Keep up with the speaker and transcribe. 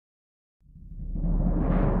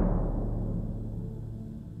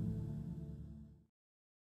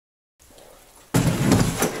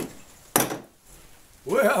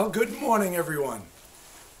Well, good morning everyone.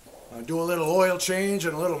 I'll do a little oil change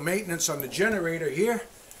and a little maintenance on the generator here.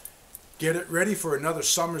 Get it ready for another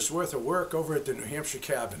summer's worth of work over at the New Hampshire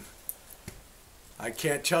cabin. I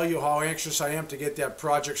can't tell you how anxious I am to get that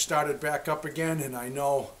project started back up again, and I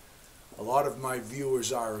know a lot of my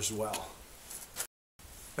viewers are as well.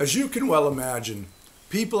 As you can well imagine,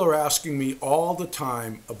 people are asking me all the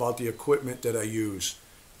time about the equipment that I use,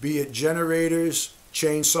 be it generators,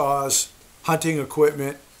 chainsaws, hunting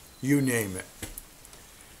equipment, you name it.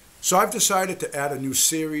 So I've decided to add a new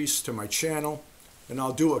series to my channel, and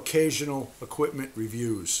I'll do occasional equipment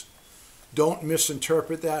reviews. Don't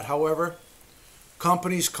misinterpret that, however.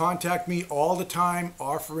 Companies contact me all the time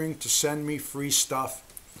offering to send me free stuff.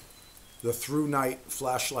 The Through Night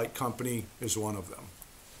flashlight company is one of them.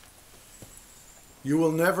 You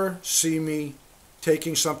will never see me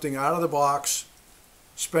taking something out of the box,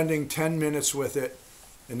 spending 10 minutes with it,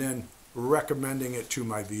 and then recommending it to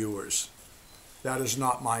my viewers. That is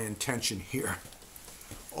not my intention here.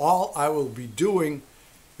 All I will be doing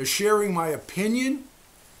is sharing my opinion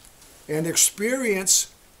and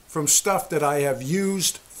experience from stuff that I have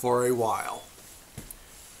used for a while.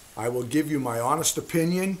 I will give you my honest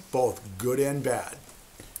opinion, both good and bad.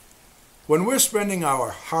 When we're spending our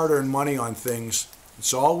hard-earned money on things,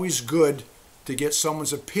 it's always good to get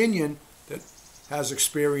someone's opinion that has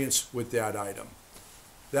experience with that item.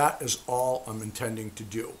 That is all I'm intending to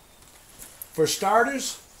do. For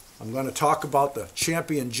starters, I'm going to talk about the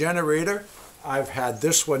Champion generator. I've had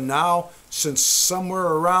this one now since somewhere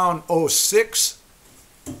around '06.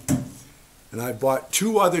 And I bought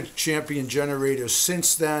two other Champion generators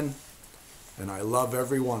since then, and I love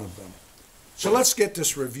every one of them. So let's get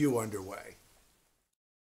this review underway.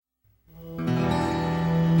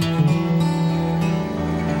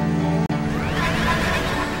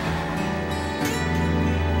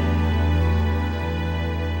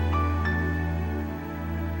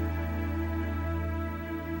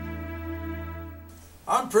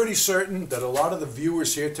 I'm pretty certain that a lot of the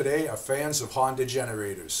viewers here today are fans of Honda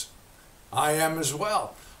generators. I am as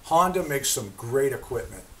well. Honda makes some great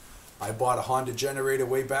equipment. I bought a Honda generator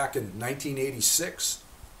way back in 1986.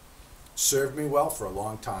 Served me well for a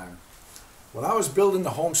long time. When I was building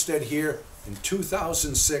the homestead here in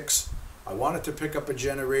 2006, I wanted to pick up a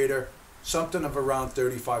generator, something of around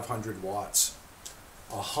 3,500 watts.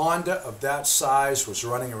 A Honda of that size was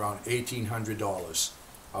running around $1,800.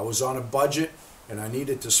 I was on a budget and I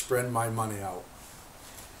needed to spread my money out.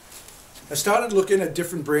 I started looking at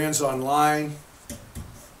different brands online,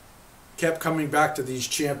 kept coming back to these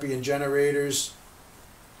Champion generators.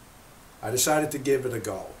 I decided to give it a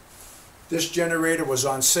go. This generator was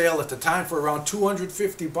on sale at the time for around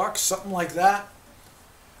 250 bucks, something like that.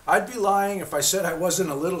 I'd be lying if I said I wasn't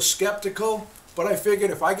a little skeptical, but I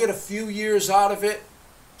figured if I get a few years out of it,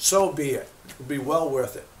 so be it. It'll be well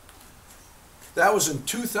worth it. That was in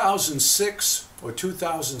 2006 or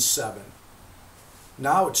 2007.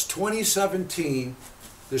 Now it's 2017.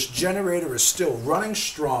 This generator is still running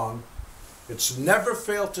strong. It's never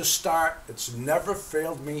failed to start. It's never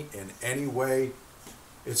failed me in any way.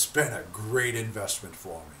 It's been a great investment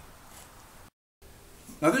for me.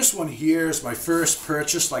 Now this one here is my first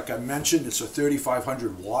purchase. Like I mentioned, it's a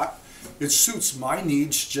 3,500 watt. It suits my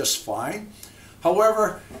needs just fine.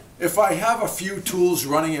 However, if I have a few tools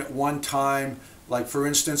running at one time, like for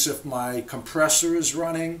instance, if my compressor is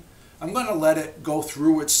running, I'm going to let it go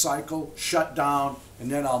through its cycle, shut down, and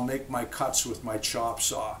then I'll make my cuts with my chop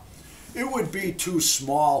saw. It would be too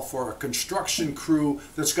small for a construction crew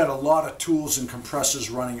that's got a lot of tools and compressors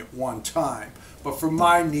running at one time. But for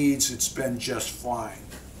my needs, it's been just fine.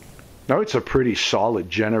 Now it's a pretty solid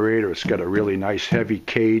generator. It's got a really nice heavy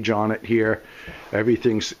cage on it here.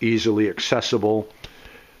 Everything's easily accessible.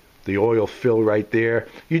 The oil fill right there.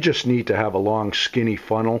 You just need to have a long skinny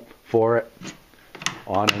funnel for it.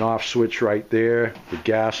 On and off switch right there. The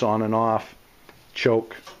gas on and off.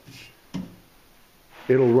 Choke.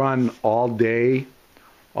 It'll run all day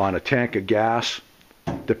on a tank of gas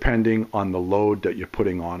depending on the load that you're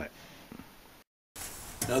putting on it.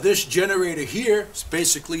 Now this generator here is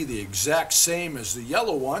basically the exact same as the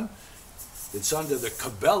yellow one. It's under the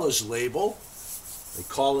Cabela's label. They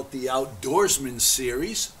call it the Outdoorsman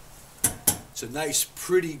series. It's a nice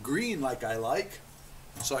pretty green like I like.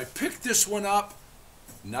 So I picked this one up.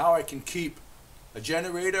 Now I can keep a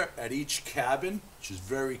generator at each cabin, which is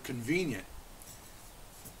very convenient.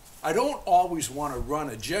 I don't always want to run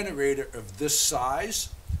a generator of this size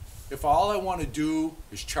if all I want to do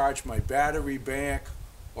is charge my battery bank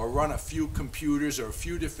or run a few computers or a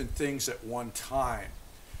few different things at one time.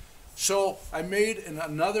 So I made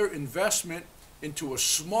another investment into a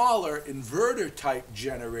smaller inverter type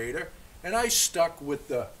generator, and I stuck with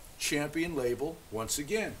the Champion label once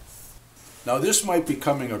again. Now this might be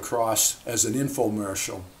coming across as an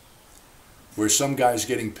infomercial where some guy's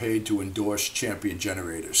getting paid to endorse Champion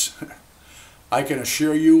generators. I can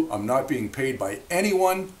assure you I'm not being paid by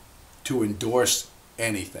anyone to endorse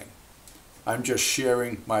anything. I'm just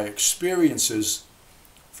sharing my experiences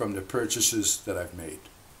from the purchases that I've made.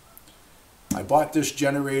 I bought this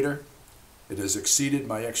generator. It has exceeded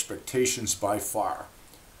my expectations by far.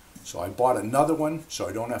 So I bought another one so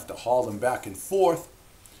I don't have to haul them back and forth.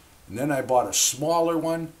 And then I bought a smaller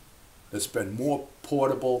one that's been more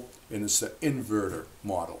portable, and it's the inverter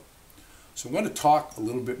model. So I'm going to talk a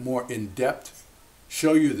little bit more in depth,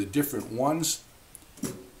 show you the different ones,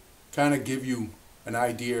 kind of give you an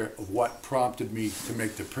idea of what prompted me to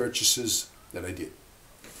make the purchases that I did.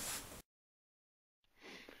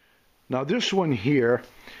 Now this one here,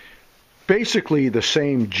 basically the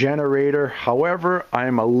same generator. However,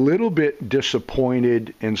 I'm a little bit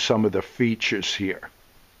disappointed in some of the features here.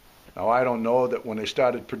 Now I don't know that when they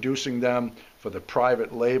started producing them for the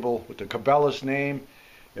private label with the Cabela's name,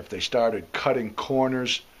 if they started cutting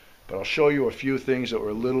corners, but I'll show you a few things that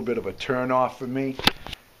were a little bit of a turn-off for me.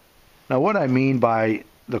 Now what I mean by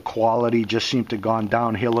the quality just seemed to have gone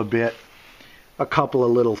downhill a bit. A couple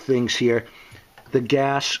of little things here. The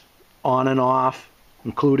gas on and off,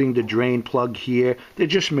 including the drain plug here, they're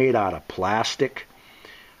just made out of plastic.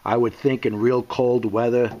 I would think in real cold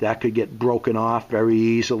weather that could get broken off very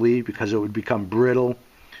easily because it would become brittle.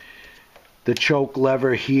 The choke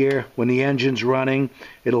lever here, when the engine's running,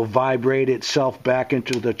 it'll vibrate itself back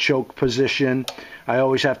into the choke position. I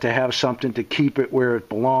always have to have something to keep it where it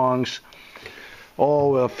belongs.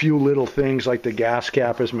 Oh, a few little things like the gas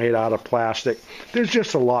cap is made out of plastic. There's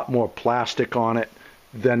just a lot more plastic on it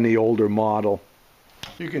than the older model.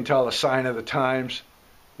 You can tell a sign of the times.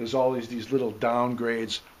 There's always these little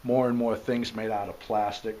downgrades, more and more things made out of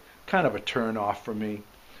plastic. Kind of a turn off for me.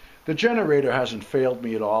 The generator hasn't failed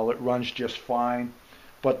me at all. It runs just fine.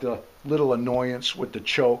 But the little annoyance with the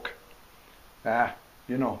choke,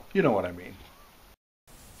 you know what I mean.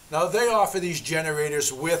 Now they offer these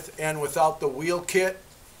generators with and without the wheel kit.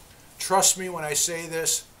 Trust me when I say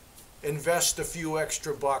this, invest a few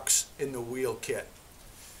extra bucks in the wheel kit.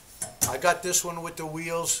 I got this one with the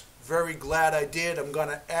wheels. Very glad I did. I'm going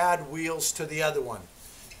to add wheels to the other one.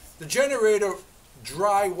 The generator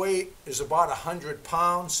dry weight is about 100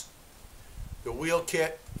 pounds. The wheel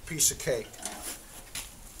kit, piece of cake.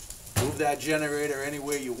 Move that generator any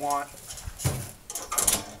way you want.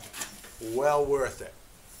 Well worth it.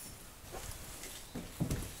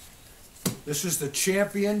 This is the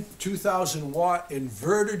Champion 2000 watt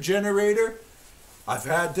inverter generator. I've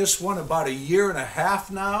had this one about 1.5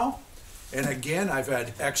 years now, and again I've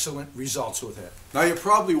had excellent results with it. Now you're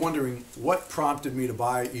probably wondering what prompted me to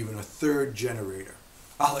buy even a third generator.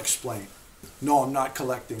 I'll explain. No, I'm not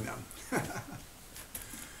collecting them.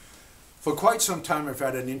 For quite some time I've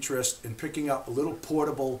had an interest in picking up a little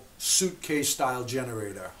portable suitcase style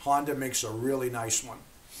generator. Honda makes a really nice one.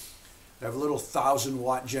 They have a little 1,000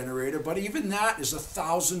 watt generator, but even that is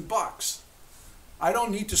 $1,000. I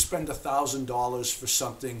don't need to spend $1,000 for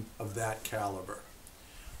something of that caliber.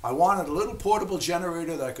 I wanted a little portable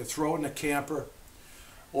generator that I could throw in the camper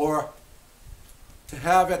or to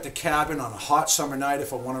have at the cabin on a hot summer night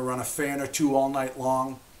if I want to run a fan or two all night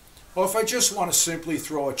long, or if I just want to simply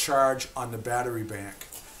throw a charge on the battery bank.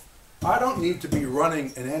 I don't need to be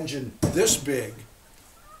running an engine this big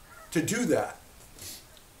to do that.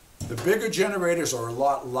 The bigger generators are a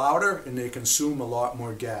lot louder and they consume a lot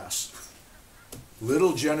more gas.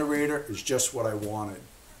 Little generator is just what I wanted.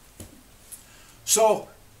 So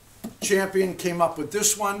Champion came up with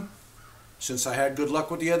this one. Since I had good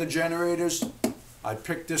luck with the other generators, I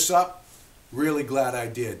picked this up. Really glad I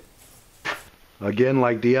did. Again,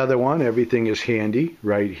 like the other one, everything is handy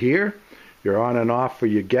right here. You're on and off for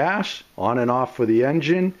your gas, on and off for the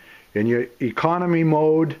engine, in your economy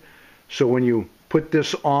mode. So when you put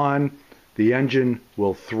this on, the engine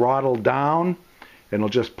will throttle down and it'll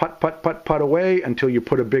just put away until you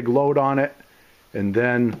put a big load on it, and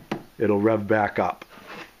then it'll rev back up.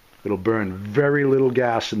 It'll burn very little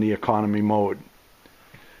gas in the economy mode.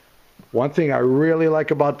 One thing I really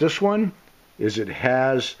like about this one is it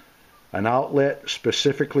has an outlet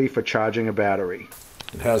specifically for charging a battery.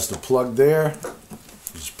 It has the plug there.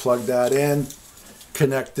 Just plug that in,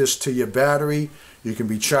 connect this to your battery. You can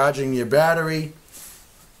be charging your battery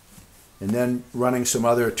and then running some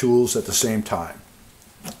other tools at the same time.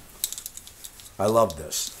 I love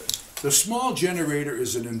this. The small generator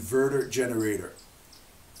is an inverter generator.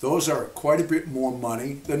 Those are quite a bit more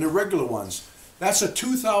money than the regular ones. That's a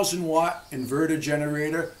 2,000 watt inverter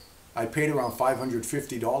generator. I paid around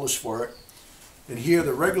 $550 for it. And here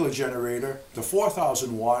the regular generator, the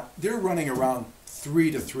 4,000 watt, they're running around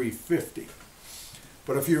 $300 to $350.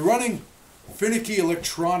 But if you're running finicky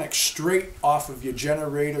electronics straight off of your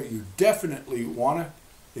generator, you definitely want to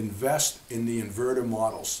invest in the inverter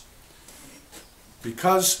models,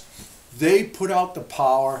 because they put out the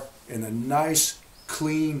power in a nice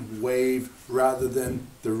clean wave rather than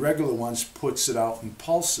the regular ones puts it out in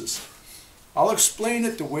pulses. I'll explain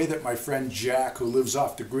it the way that my friend Jack, who lives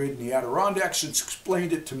off the grid in the Adirondacks, has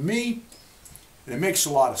explained it to me, and it makes a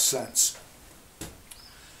lot of sense.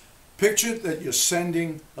 Picture that you're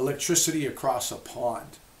sending electricity across a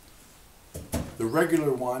pond. The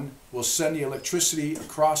regular one will send the electricity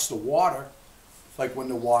across the water, like when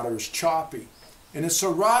the water is choppy, and it's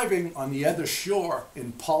arriving on the other shore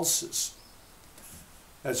in pulses.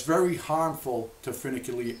 That's very harmful to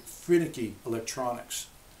finicky electronics.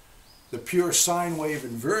 The pure sine wave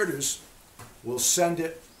inverters will send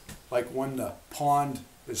it like when the pond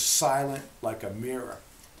is silent, like a mirror,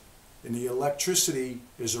 and the electricity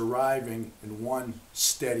is arriving in one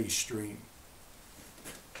steady stream.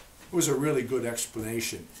 It was a really good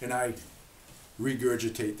explanation, and I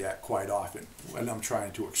regurgitate that quite often when I'm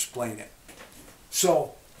trying to explain it.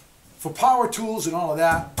 So for power tools and all of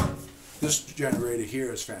that, this generator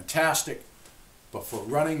here is fantastic, but for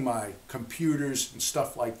running my computers and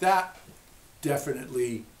stuff like that,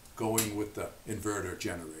 definitely going with the inverter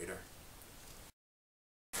generator.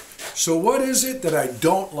 So what is it that I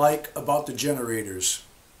don't like about the generators?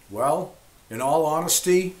 Well, in all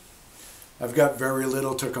honesty, I've got very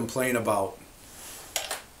little to complain about.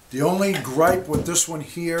 The only gripe with this one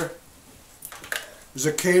here is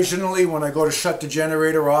occasionally when I go to shut the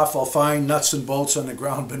generator off, I'll find nuts and bolts on the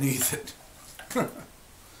ground beneath it.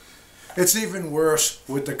 It's even worse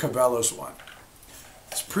with the Cabela's one.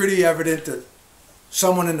 It's pretty evident that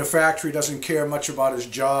someone in the factory doesn't care much about his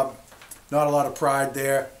job. Not a lot of pride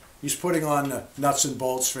there. He's putting on the nuts and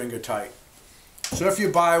bolts finger tight. So if you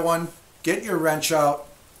buy one, get your wrench out,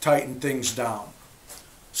 tighten things down.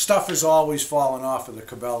 Stuff is always falling off of the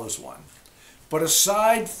Cabela's one. But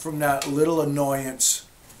aside from that little annoyance,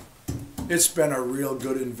 it's been a real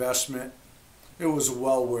good investment. It was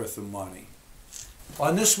well worth the money.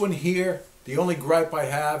 On this one here, the only gripe I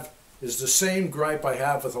have is the same gripe I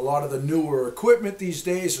have with a lot of the newer equipment these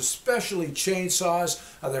days, especially chainsaws,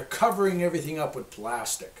 they're covering everything up with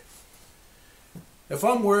plastic. If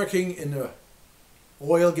I'm working and the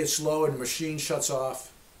oil gets low and the machine shuts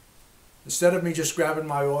off, instead of me just grabbing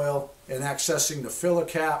my oil and accessing the filler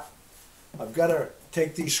cap, I've got to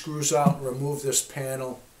take these screws out and remove this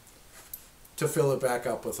panel to fill it back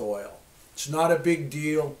up with oil. It's not a big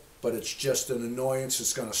deal, but it's just an annoyance.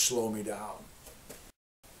 It's going to slow me down.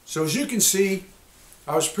 So as you can see,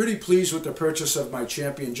 I was pretty pleased with the purchase of my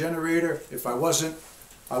Champion generator. If I wasn't,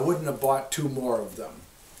 I wouldn't have bought two more of them.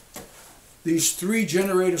 These three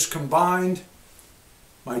generators combined,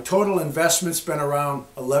 my total investment's been around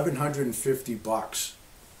 $1,150,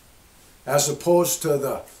 as opposed to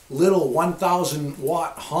the little 1,000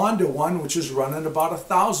 watt Honda one, which is running about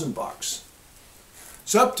 $1,000.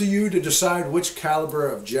 It's up to you to decide which caliber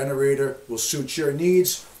of generator will suit your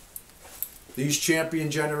needs. These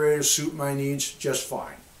Champion generators suit my needs just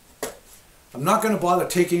fine. I'm not going to bother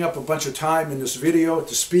taking up a bunch of time in this video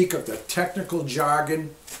to speak of the technical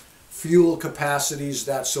jargon, fuel capacities,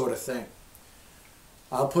 that sort of thing.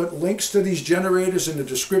 I'll put links to these generators in the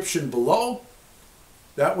description below.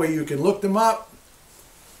 That way you can look them up,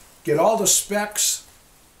 get all the specs,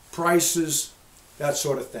 prices, that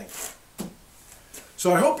sort of thing.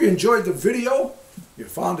 So I hope you enjoyed the video. You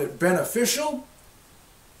found it beneficial.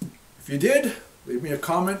 If you did, leave me a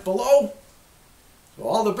comment below. So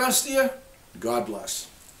all the best to you. God bless.